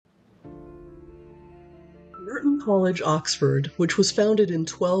Merton College, Oxford, which was founded in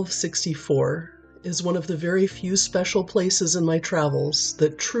 1264, is one of the very few special places in my travels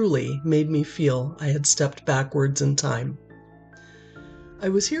that truly made me feel I had stepped backwards in time. I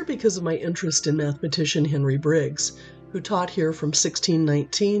was here because of my interest in mathematician Henry Briggs, who taught here from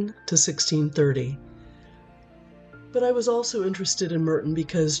 1619 to 1630. But I was also interested in Merton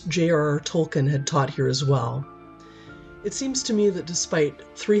because J.R.R. Tolkien had taught here as well. It seems to me that despite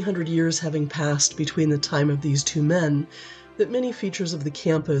 300 years having passed between the time of these two men, that many features of the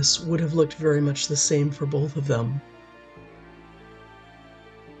campus would have looked very much the same for both of them.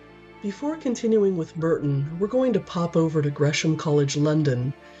 Before continuing with Merton, we're going to pop over to Gresham College,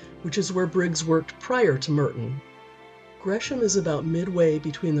 London, which is where Briggs worked prior to Merton. Gresham is about midway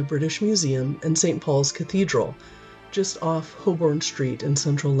between the British Museum and St. Paul's Cathedral, just off Holborn Street in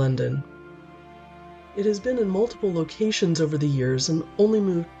central London. It has been in multiple locations over the years and only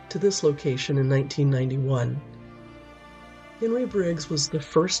moved to this location in 1991. Henry Briggs was the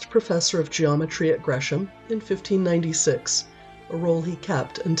first professor of geometry at Gresham in 1596, a role he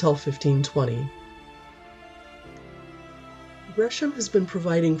kept until 1520. Gresham has been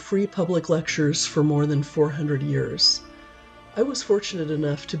providing free public lectures for more than 400 years. I was fortunate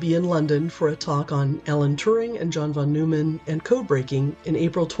enough to be in London for a talk on Alan Turing and John von Neumann and code breaking in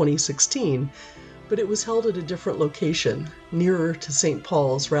April 2016, but it was held at a different location, nearer to St.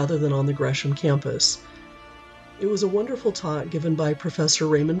 Paul's rather than on the Gresham campus. It was a wonderful talk given by Professor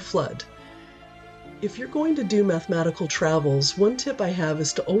Raymond Flood. If you're going to do mathematical travels, one tip I have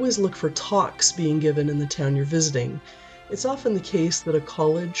is to always look for talks being given in the town you're visiting. It's often the case that a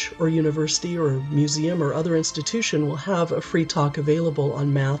college or university or museum or other institution will have a free talk available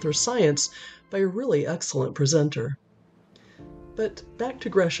on math or science by a really excellent presenter. But back to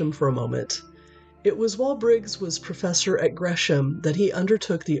Gresham for a moment. It was while Briggs was professor at Gresham that he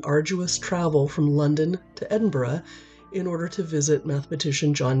undertook the arduous travel from London to Edinburgh in order to visit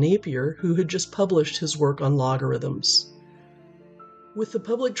mathematician John Napier, who had just published his work on logarithms. With the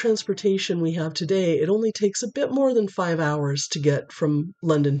public transportation we have today, it only takes a bit more than 5 hours to get from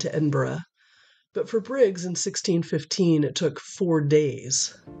London to Edinburgh. But for Briggs in 1615, it took 4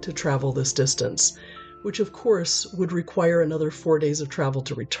 days to travel this distance, which of course would require another 4 days of travel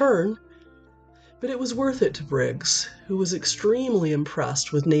to return. But it was worth it to Briggs, who was extremely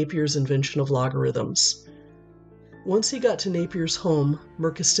impressed with Napier's invention of logarithms. Once he got to Napier's home,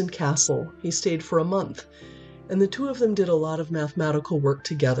 Merchiston Castle, he stayed for a month, and the two of them did a lot of mathematical work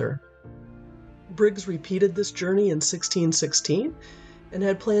together. Briggs repeated this journey in 1616 and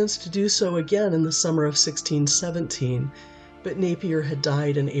had plans to do so again in the summer of 1617, but Napier had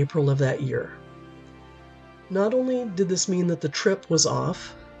died in April of that year. Not only did this mean that the trip was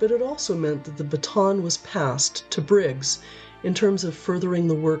off, but it also meant that the baton was passed to Briggs in terms of furthering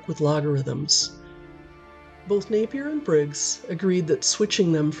the work with logarithms. Both Napier and Briggs agreed that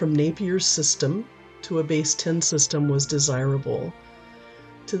switching them from Napier's system to a base 10 system was desirable.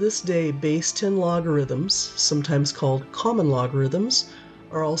 To this day, base 10 logarithms, sometimes called common logarithms,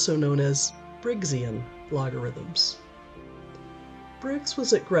 are also known as Briggsian logarithms. Briggs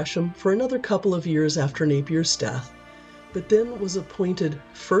was at Gresham for another couple of years after Napier's death, but then was appointed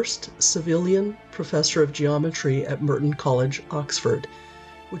first Savilian Professor of Geometry at Merton College, Oxford,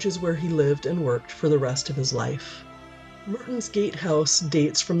 which is where he lived and worked for the rest of his life. Merton's gatehouse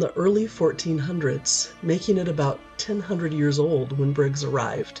dates from the early 1400s, making it about 1,000 years old when Briggs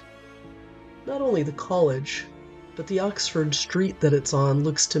arrived. Not only the college, but the Oxford street that it's on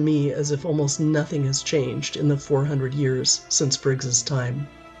looks to me as if almost nothing has changed in the 400 years since Briggs's time.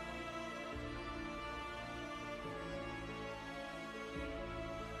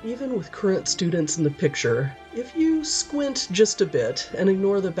 Even with current students in the picture, if you squint just a bit and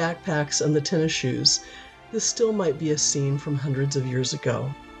ignore the backpacks and the tennis shoes, this still might be a scene from hundreds of years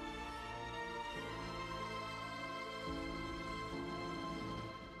ago.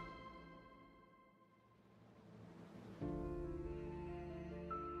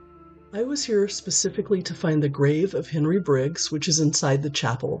 I was here specifically to find the grave of Henry Briggs, which is inside the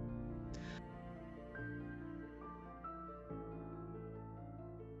chapel.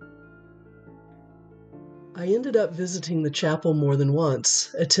 I ended up visiting the chapel more than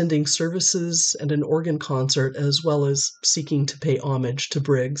once, attending services and an organ concert, as well as seeking to pay homage to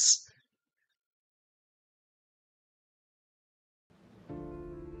Briggs.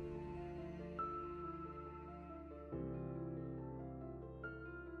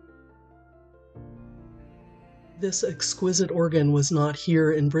 This exquisite organ was not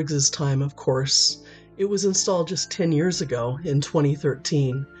here in Briggs's time, of course. It was installed just 10 years ago, in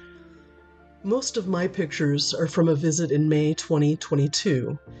 2013. Most of my pictures are from a visit in May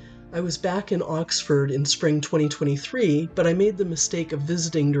 2022. I was back in Oxford in spring 2023, but I made the mistake of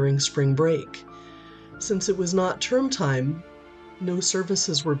visiting during spring break. Since it was not term time, no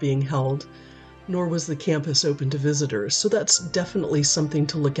services were being held, nor was the campus open to visitors, so that's definitely something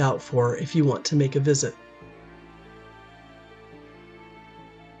to look out for if you want to make a visit.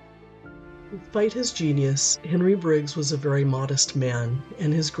 Despite his genius, Henry Briggs was a very modest man,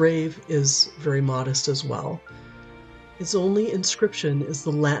 and his grave is very modest as well. His only inscription is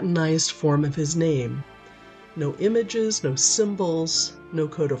the Latinized form of his name. No images, no symbols, no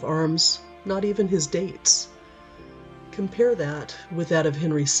coat of arms, not even his dates. Compare that with that of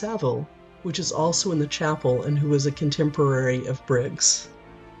Henry Saville, which is also in the chapel and who was a contemporary of Briggs.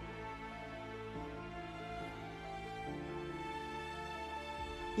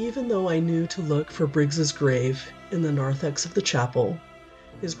 Even though I knew to look for Briggs's grave in the narthex of the chapel,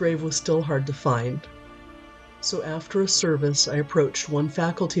 his grave was still hard to find. So after a service, I approached one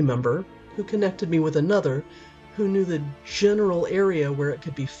faculty member who connected me with another who knew the general area where it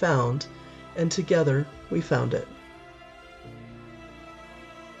could be found, and together we found it.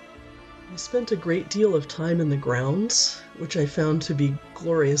 I spent a great deal of time in the grounds, which I found to be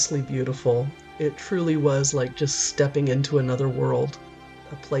gloriously beautiful. It truly was like just stepping into another world,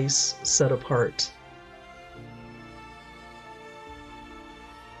 a place set apart.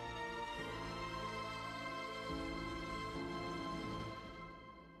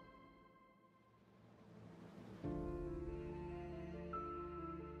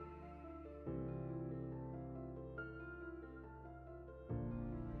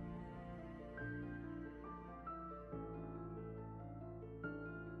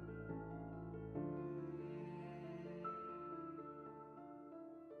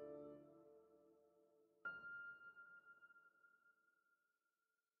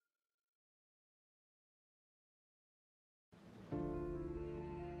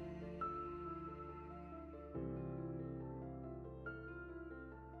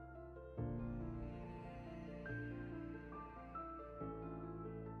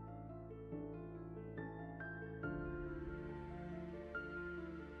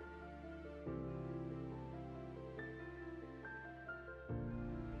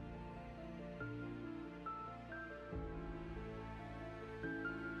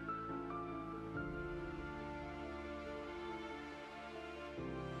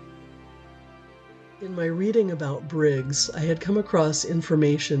 In my reading about Briggs, I had come across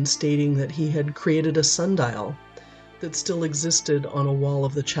information stating that he had created a sundial that still existed on a wall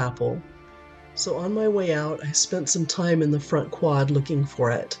of the chapel. So on my way out, I spent some time in the front quad looking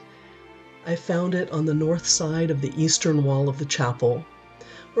for it. I found it on the north side of the eastern wall of the chapel,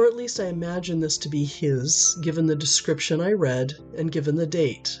 or at least I imagine this to be his, given the description I read and given the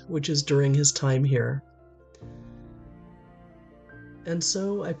date, which is during his time here. And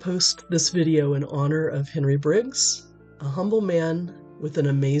so I post this video in honor of Henry Briggs, a humble man with an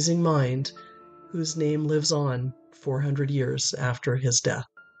amazing mind whose name lives on 400 years after his death.